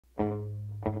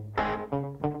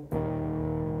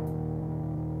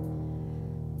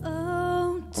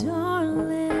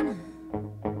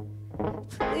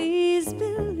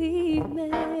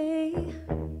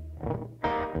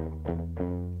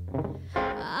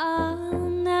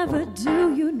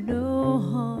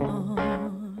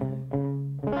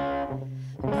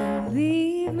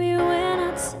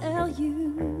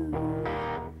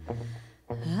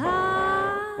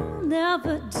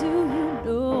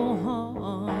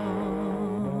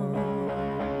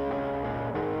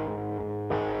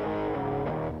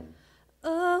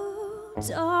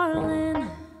Darling,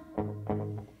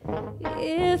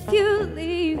 if you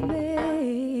leave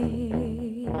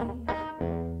me,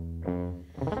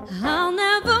 I'll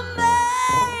never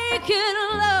make it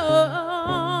alone.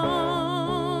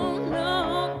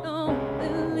 No, no,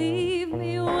 believe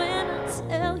me when I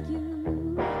tell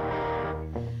you,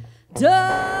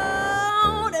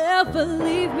 don't ever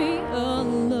leave me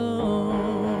alone.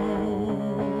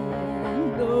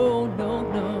 No, no,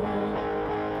 no.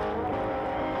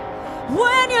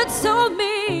 When you told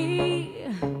me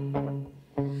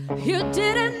you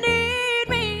didn't need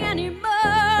me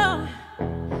anymore,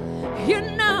 you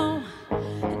know,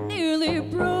 I nearly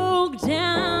broke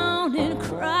down and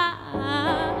cried.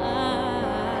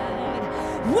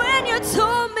 When you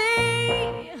told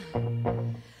me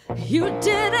you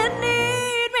didn't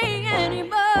need me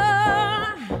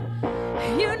anymore,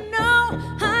 you know,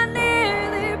 I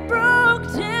nearly broke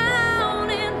down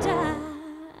and died.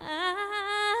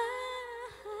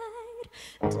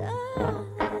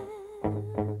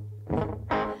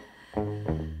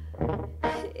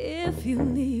 If you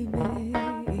leave me,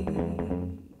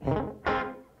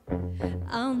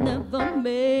 I'll never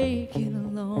make it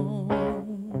alone.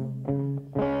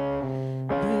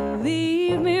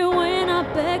 Believe me when I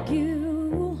beg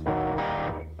you,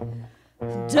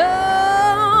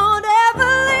 don't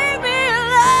ever leave me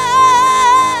alone.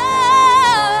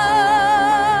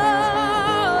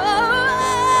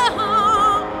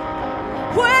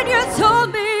 When you told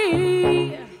me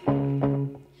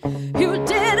you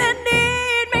didn't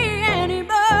need me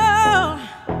anymore,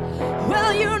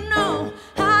 well, you know,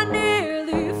 I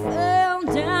nearly fell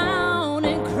down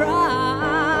and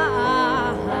cried.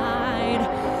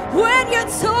 When you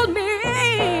told me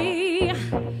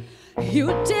you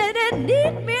didn't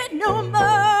need me no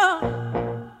more,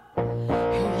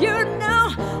 you know,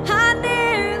 I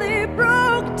nearly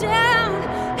broke down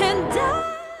and died.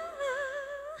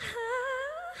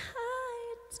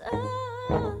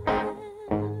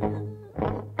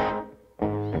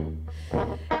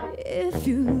 If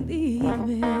you leave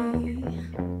me,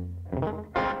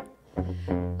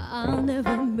 I'll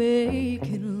never make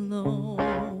it alone.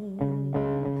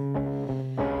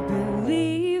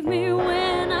 Believe me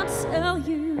when I tell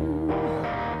you,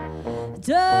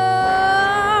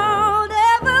 don't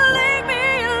ever leave me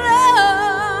alone.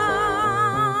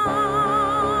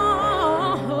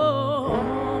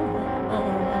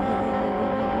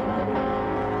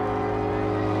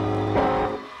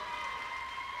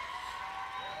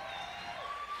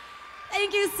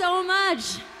 Thank you so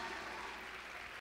much.